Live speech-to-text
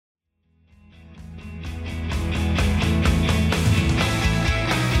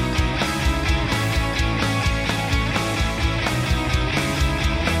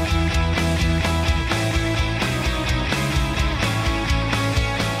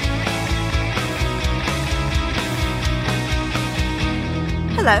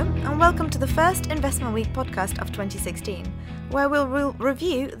Hello, and welcome to the first Investment Week podcast of 2016, where we'll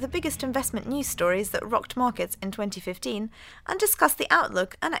review the biggest investment news stories that rocked markets in 2015 and discuss the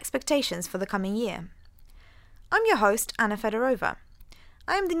outlook and expectations for the coming year. I'm your host, Anna Fedorova.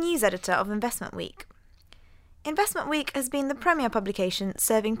 I am the news editor of Investment Week. Investment Week has been the premier publication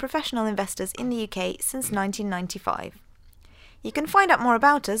serving professional investors in the UK since 1995. You can find out more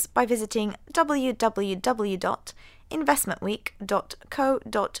about us by visiting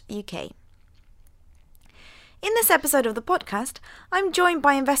www.investmentweek.co.uk. In this episode of the podcast, I'm joined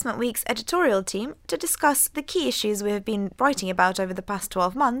by Investment Week's editorial team to discuss the key issues we have been writing about over the past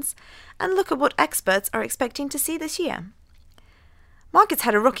 12 months and look at what experts are expecting to see this year. Markets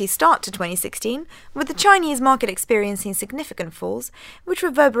had a rocky start to 2016, with the Chinese market experiencing significant falls, which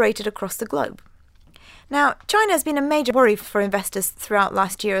reverberated across the globe. Now, China has been a major worry for investors throughout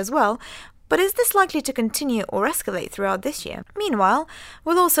last year as well, but is this likely to continue or escalate throughout this year? Meanwhile,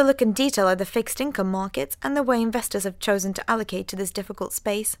 we'll also look in detail at the fixed income markets and the way investors have chosen to allocate to this difficult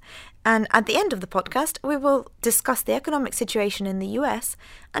space. And at the end of the podcast, we will discuss the economic situation in the US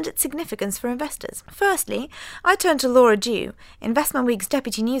and its significance for investors. Firstly, I turn to Laura Dew, Investment Week's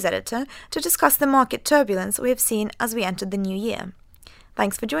deputy news editor, to discuss the market turbulence we have seen as we entered the new year.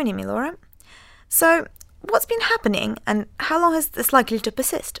 Thanks for joining me, Laura. So, what's been happening and how long is this likely to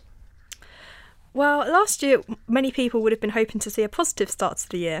persist? Well, last year, many people would have been hoping to see a positive start to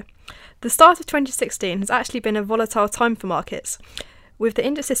the year. The start of 2016 has actually been a volatile time for markets, with the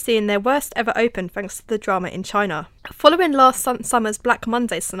indices seeing their worst ever open thanks to the drama in China. Following last summer's Black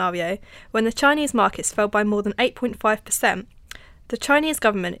Monday scenario, when the Chinese markets fell by more than 8.5%, the Chinese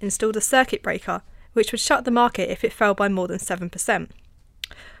government installed a circuit breaker, which would shut the market if it fell by more than 7%.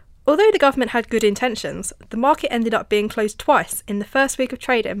 Although the government had good intentions, the market ended up being closed twice in the first week of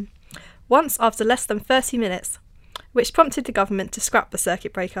trading, once after less than 30 minutes, which prompted the government to scrap the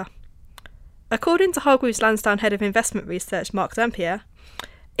circuit breaker. According to Hargreaves Lansdown Head of Investment Research Mark Dampier,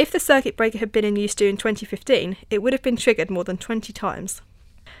 if the circuit breaker had been in use during 2015, it would have been triggered more than 20 times.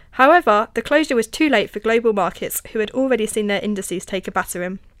 However, the closure was too late for global markets who had already seen their indices take a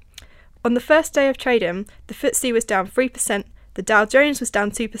battering. On the first day of trading, the FTSE was down 3%, the Dow Jones was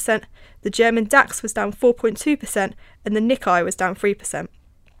down 2%, the German DAX was down 4.2%, and the Nikkei was down 3%.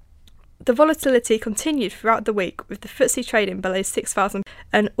 The volatility continued throughout the week, with the FTSE trading below 6,000,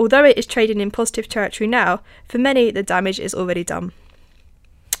 and although it is trading in positive territory now, for many the damage is already done.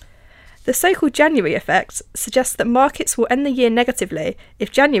 The so-called January effect suggests that markets will end the year negatively if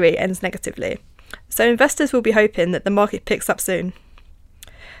January ends negatively, so investors will be hoping that the market picks up soon.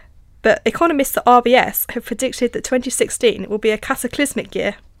 But economists at RBS have predicted that 2016 will be a cataclysmic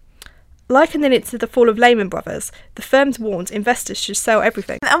year. Likening it to the fall of Lehman Brothers, the firms warned investors should sell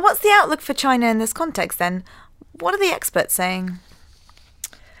everything. And what's the outlook for China in this context then? What are the experts saying?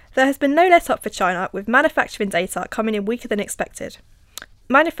 There has been no let-up for China, with manufacturing data coming in weaker than expected.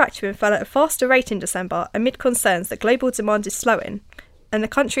 Manufacturing fell at a faster rate in December amid concerns that global demand is slowing, and the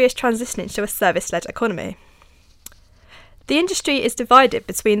country is transitioning to a service-led economy. The industry is divided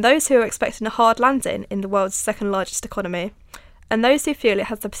between those who are expecting a hard landing in the world's second largest economy, and those who feel it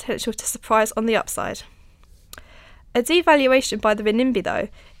has the potential to surprise on the upside. A devaluation by the renminbi, though,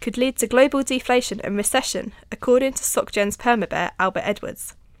 could lead to global deflation and recession, according to SocGen's permabear Albert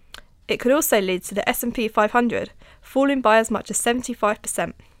Edwards. It could also lead to the S&P 500 falling by as much as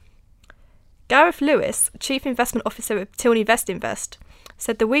 75%. Gareth Lewis, Chief Investment Officer of Tilney Vestinvest,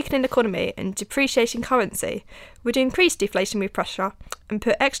 said the weakening economy and depreciating currency would increase deflationary pressure and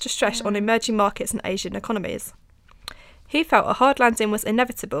put extra stress on emerging markets and Asian economies. He felt a hard landing was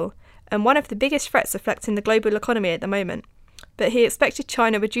inevitable and one of the biggest threats affecting the global economy at the moment, but he expected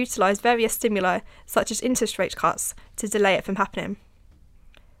China would utilise various stimuli, such as interest rate cuts, to delay it from happening.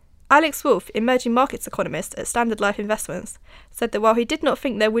 Alex Wolff, emerging markets economist at Standard Life Investments, said that while he did not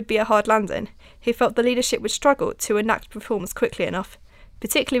think there would be a hard landing, he felt the leadership would struggle to enact reforms quickly enough,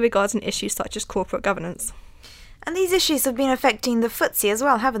 particularly regarding issues such as corporate governance. And these issues have been affecting the FTSE as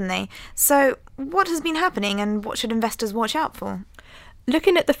well, haven't they? So what has been happening and what should investors watch out for?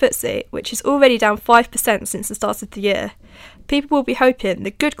 Looking at the FTSE, which is already down 5% since the start of the year, people will be hoping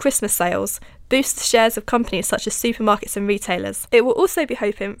that good Christmas sales boost the shares of companies such as supermarkets and retailers. It will also be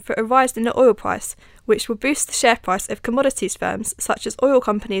hoping for a rise in the oil price, which will boost the share price of commodities firms such as oil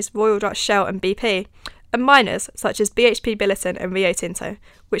companies Royal Dutch Shell and BP, and miners such as BHP Billiton and Rio Tinto,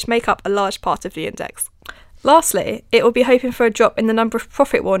 which make up a large part of the index. Lastly, it will be hoping for a drop in the number of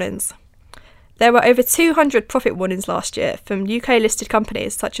profit warnings. There were over 200 profit warnings last year from UK-listed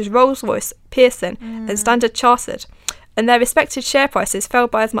companies such as Rolls-Royce, Pearson and Standard Chartered, and their respective share prices fell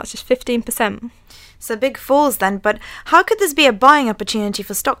by as much as 15%. So big falls then, but how could this be a buying opportunity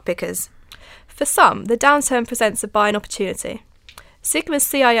for stock pickers? For some, the downturn presents a buying opportunity. Sigma's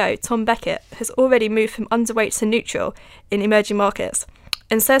CIO, Tom Beckett, has already moved from underweight to neutral in emerging markets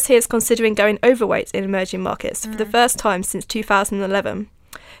and says he is considering going overweight in emerging markets for the first time since 2011,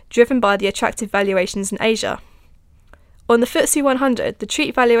 driven by the attractive valuations in Asia. On the FTSE 100, the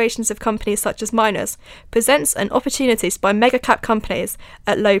treat valuations of companies such as miners presents an opportunity to buy mega-cap companies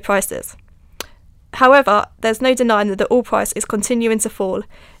at low prices. However, there's no denying that the oil price is continuing to fall.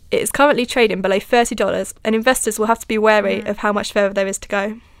 It is currently trading below $30, and investors will have to be wary of how much further there is to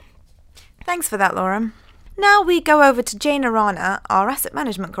go. Thanks for that, Laura. Now we go over to Jaina Rana, our asset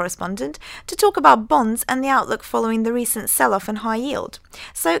management correspondent, to talk about bonds and the outlook following the recent sell-off in high yield.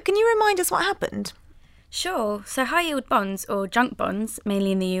 So can you remind us what happened? Sure. So high-yield bonds, or junk bonds,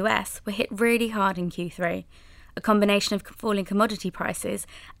 mainly in the US, were hit really hard in Q3. A combination of falling commodity prices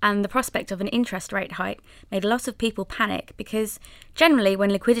and the prospect of an interest rate hike made a lot of people panic because generally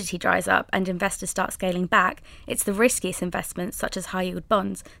when liquidity dries up and investors start scaling back, it's the riskiest investments such as high-yield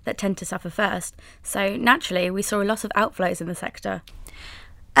bonds that tend to suffer first. So naturally, we saw a lot of outflows in the sector.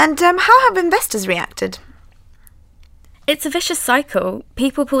 And how have investors reacted? It's a vicious cycle.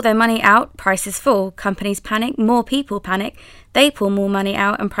 People pull their money out, prices fall, companies panic, more people panic, they pull more money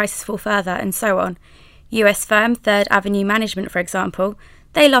out and prices fall further, and so on. US firm Third Avenue Management, for example,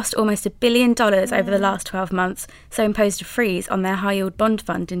 they lost almost $1 billion over the last 12 months, so imposed a freeze on their high-yield bond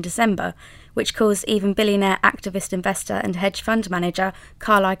fund in December, which caused even billionaire activist investor and hedge fund manager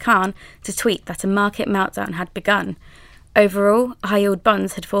Carl Icahn to tweet that a market meltdown had begun. Overall, high-yield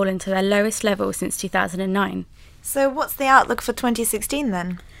bonds had fallen to their lowest level since 2009. So what's the outlook for 2016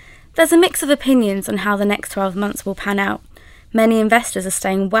 then? There's a mix of opinions on how the next 12 months will pan out. Many investors are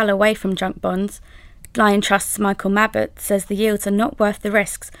staying well away from junk bonds. Lion Trust's Michael Mabbutt says the yields are not worth the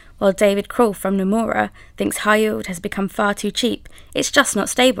risks, while David Krall from Nomura thinks high yield has become far too cheap. It's just not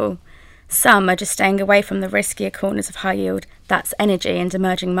stable. Some are just staying away from the riskier corners of high yield, that's energy and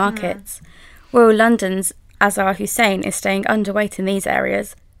emerging markets. Royal London's Azhar Hussain is staying underweight in these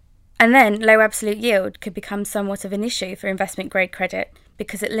areas. And then low absolute yield could become somewhat of an issue for investment-grade credit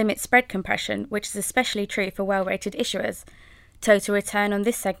because it limits spread compression, which is especially true for well-rated issuers. Total return on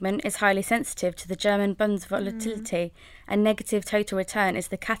this segment is highly sensitive to the German bonds volatility, and negative total return is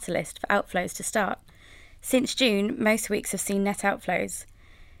the catalyst for outflows to start. Since June, most weeks have seen net outflows.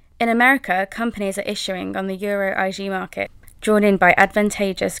 In America, companies are issuing on the Euro IG market, drawn in by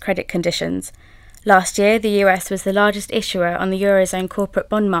advantageous credit conditions. Last year, the US was the largest issuer on the Eurozone corporate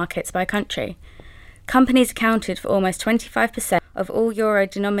bond markets by country. Companies accounted for almost 25% of all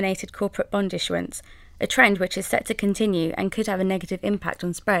euro-denominated corporate bond issuance, a trend which is set to continue and could have a negative impact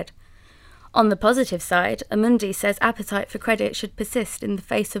on spread. On the positive side, Amundi says appetite for credit should persist in the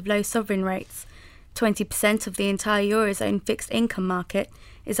face of low sovereign rates. 20% of the entire Eurozone fixed income market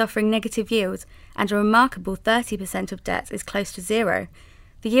is offering negative yields, and a remarkable 30% of debt is close to zero.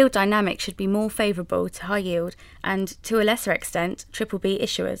 The yield dynamic should be more favourable to high yield and, to a lesser extent, BBB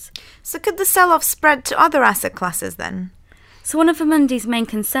issuers. So could the sell-off spread to other asset classes then? So one of Amundi's main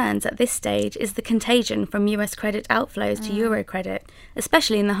concerns at this stage is the contagion from US credit outflows to Euro credit,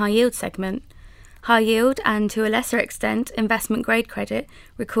 especially in the high yield segment. High yield and, to a lesser extent, investment grade credit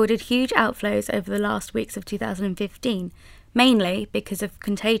recorded huge outflows over the last weeks of 2015, mainly because of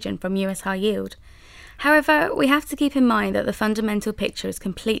contagion from US high yield. However, we have to keep in mind that the fundamental picture is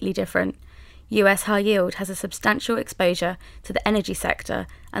completely different. US high yield has a substantial exposure to the energy sector,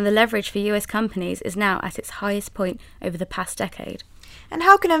 and the leverage for US companies is now at its highest point over the past decade. And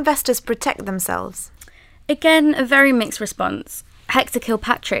how can investors protect themselves? Again, a very mixed response. Hector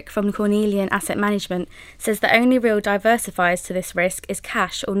Kilpatrick from Cornelian Asset Management says the only real diversifiers to this risk is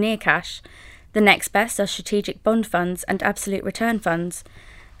cash or near cash. The next best are strategic bond funds and absolute return funds.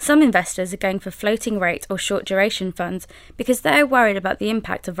 Some investors are going for floating rate or short duration funds because they're worried about the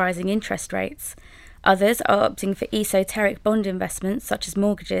impact of rising interest rates. Others are opting for esoteric bond investments such as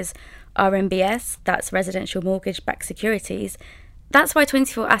mortgages, RMBS, that's residential mortgage-backed securities. That's why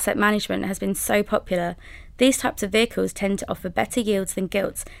 24 Asset Management has been so popular. These types of vehicles tend to offer better yields than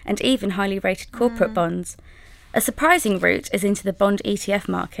gilts and even highly rated corporate bonds. A surprising route is into the bond ETF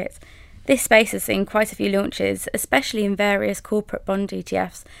market. This space has seen quite a few launches, especially in various corporate bond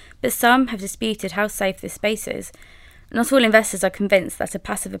ETFs, but some have disputed how safe this space is. Not all investors are convinced that a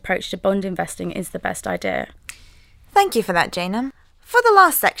passive approach to bond investing is the best idea. Thank you for that, Jaina. For the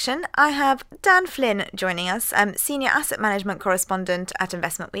last section, I have Dan Flynn joining us, Senior Asset Management Correspondent at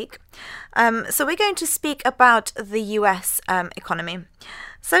Investment Week. So we're going to speak about the US economy.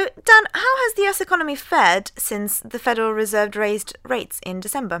 So, Dan, how has the US economy fared since the Federal Reserve raised rates in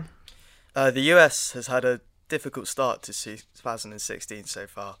December? The US has had a difficult start to 2016 so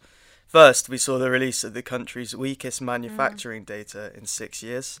far. First, we saw the release of the country's weakest manufacturing data in 6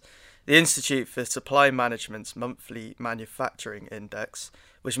 years. The Institute for Supply Management's monthly manufacturing index,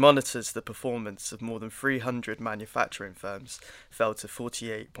 which monitors the performance of more than 300 manufacturing firms, fell to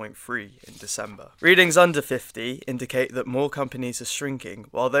 48.3 in December. Readings under 50 indicate that more companies are shrinking,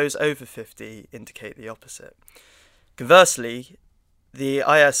 while those over 50 indicate the opposite. Conversely, the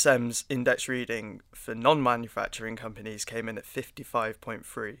ISM's index reading for non-manufacturing companies came in at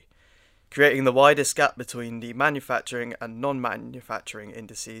 55.3, creating the widest gap between the manufacturing and non-manufacturing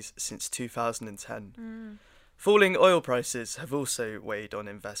indices since 2010. Falling oil prices have also weighed on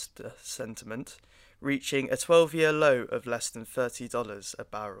investor sentiment, reaching a 12-year low of less than $30 a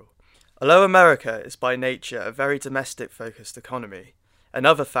barrel. Although America is by nature a very domestic-focused economy,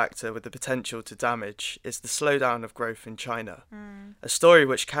 another factor with the potential to damage is the slowdown of growth in China, a story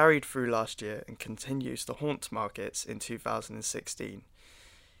which carried through last year and continues to haunt markets in 2016.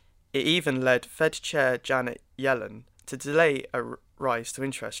 It even led Fed Chair Janet Yellen to delay a rise to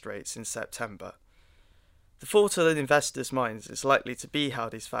interest rates in September. The thought on investors' minds is likely to be how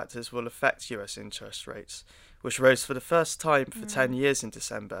these factors will affect US interest rates, which rose for the first time for 10 years in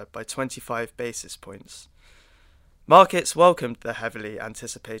December by 25 basis points. Markets welcomed the heavily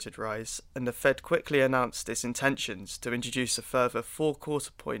anticipated rise, and the Fed quickly announced its intentions to introduce a further 4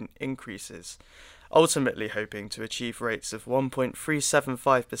 quarter-point increases, ultimately hoping to achieve rates of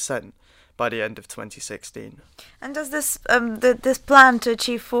 1.375% by the end of 2016. And does this this plan to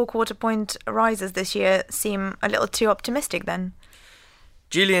achieve 4 quarter-point rises this year seem a little too optimistic then?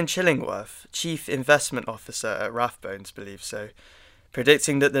 Julian Chillingworth, Chief Investment Officer at Rathbones, believes so,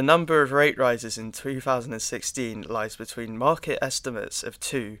 predicting that the number of rate rises in 2016 lies between market estimates of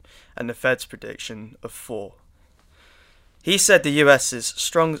 2 and the Fed's prediction of 4. He said the US's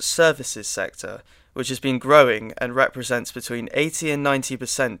strong services sector, which has been growing and represents between 80 and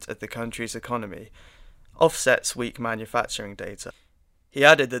 90% of the country's economy, offsets weak manufacturing data. He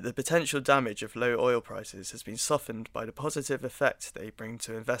added that the potential damage of low oil prices has been softened by the positive effect they bring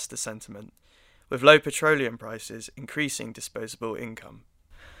to investor sentiment, with low petroleum prices increasing disposable income.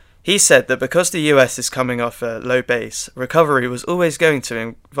 He said that because the US is coming off a low base, recovery was always going to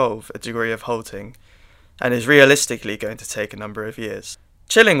involve a degree of halting, and is realistically going to take a number of years.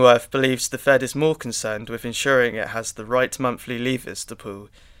 Chillingworth believes the Fed is more concerned with ensuring it has the right monthly levers to pull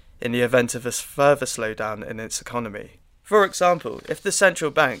in the event of a further slowdown in its economy. For example, if the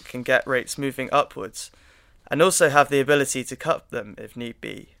central bank can get rates moving upwards and also have the ability to cut them if need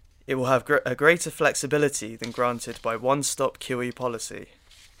be, it will have a greater flexibility than granted by one-stop QE policy.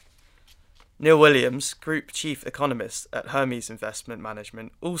 Neil Williams, Group Chief Economist at Hermes Investment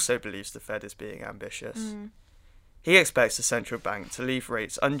Management, also believes the Fed is being ambitious. He expects the central bank to leave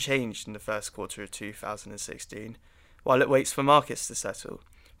rates unchanged in the first quarter of 2016, while it waits for markets to settle,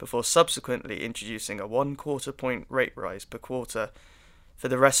 before subsequently introducing a 1 quarter-point rate rise per quarter for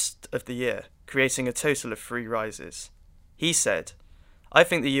the rest of the year, creating a total of 3 rises. He said, "I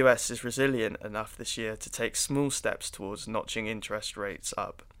think the US is resilient enough this year to take small steps towards notching interest rates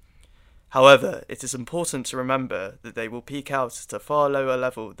up. However, it is important to remember that they will peak out at a far lower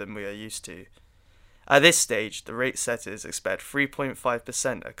level than we are used to. At this stage, the rate setters expect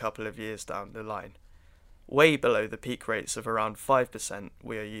 3.5% a couple of years down the line, way below the peak rates of around 5%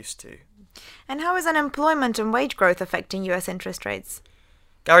 we are used to." And how is unemployment and wage growth affecting US interest rates?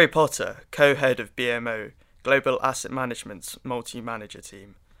 Gary Potter, co-head of BMO, Global Asset Management's multi-manager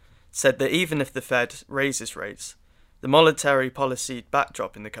team, said that even if the Fed raises rates, the monetary policy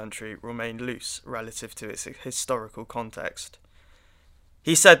backdrop in the country will remain loose relative to its historical context.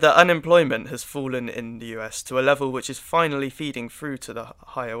 He said that unemployment has fallen in the US to a level which is finally feeding through to the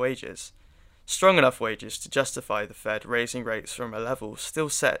higher wages, strong enough wages to justify the Fed raising rates from a level still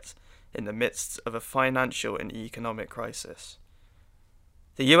set in the midst of a financial and economic crisis.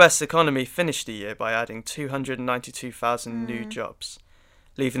 The US economy finished the year by adding 292,000 new jobs,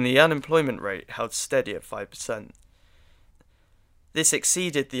 leaving the unemployment rate held steady at 5%. This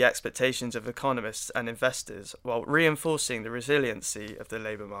exceeded the expectations of economists and investors while reinforcing the resiliency of the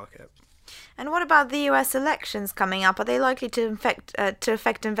labour market. And what about the US elections coming up? Are they likely to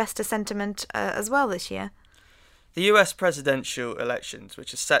affect investor sentiment as well this year? The US presidential elections,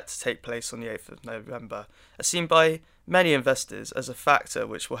 which are set to take place on the 8th of November, are seen by many investors as a factor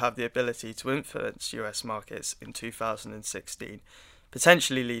which will have the ability to influence US markets in 2016,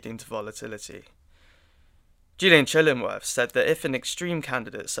 potentially leading to volatility. Julian Chillingworth said that if an extreme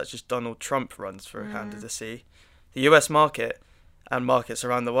candidate such as Donald Trump runs for a candidacy, the US market and markets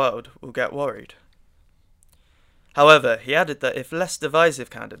around the world will get worried. However, he added that if less divisive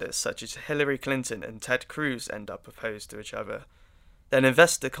candidates such as Hillary Clinton and Ted Cruz end up opposed to each other, then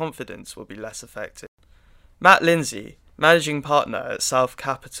investor confidence will be less effective. Matt Lindsay, managing partner at South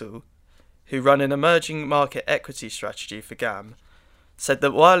Capital, who run an emerging market equity strategy for GAM, said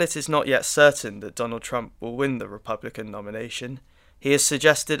that while it is not yet certain that Donald Trump will win the Republican nomination, he has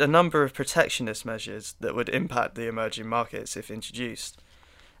suggested a number of protectionist measures that would impact the emerging markets if introduced,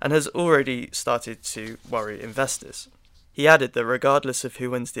 and has already started to worry investors. He added that regardless of who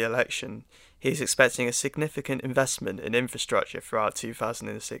wins the election, he is expecting a significant investment in infrastructure throughout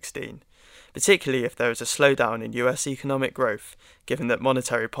 2016, particularly if there is a slowdown in US economic growth, given that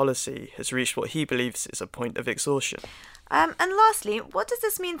monetary policy has reached what he believes is a point of exhaustion. And lastly, what does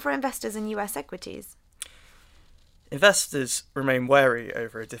this mean for investors in US equities? Investors remain wary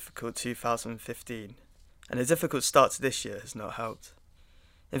over a difficult 2015, and a difficult start to this year has not helped.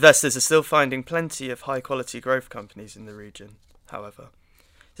 Investors are still finding plenty of high-quality growth companies in the region, however.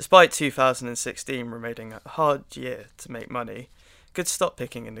 Despite 2016 remaining a hard year to make money, good stock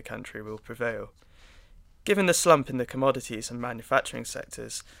picking in the country will prevail. Given the slump in the commodities and manufacturing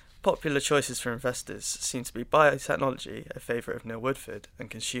sectors, popular choices for investors seem to be biotechnology, a favourite of Neil Woodford, and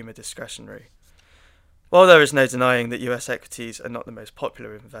consumer discretionary. While there is no denying that US equities are not the most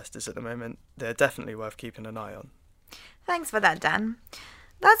popular with investors at the moment, they are definitely worth keeping an eye on. Thanks for that, Dan.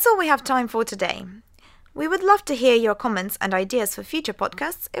 That's all we have time for today. We would love to hear your comments and ideas for future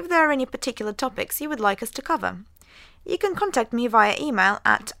podcasts if there are any particular topics you would like us to cover. You can contact me via email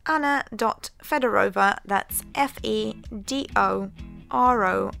at anna.fedorova, that's FEDOROVA,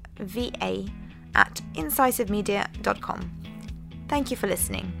 @incisivemedia.com. Thank you for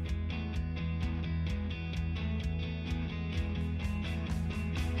listening.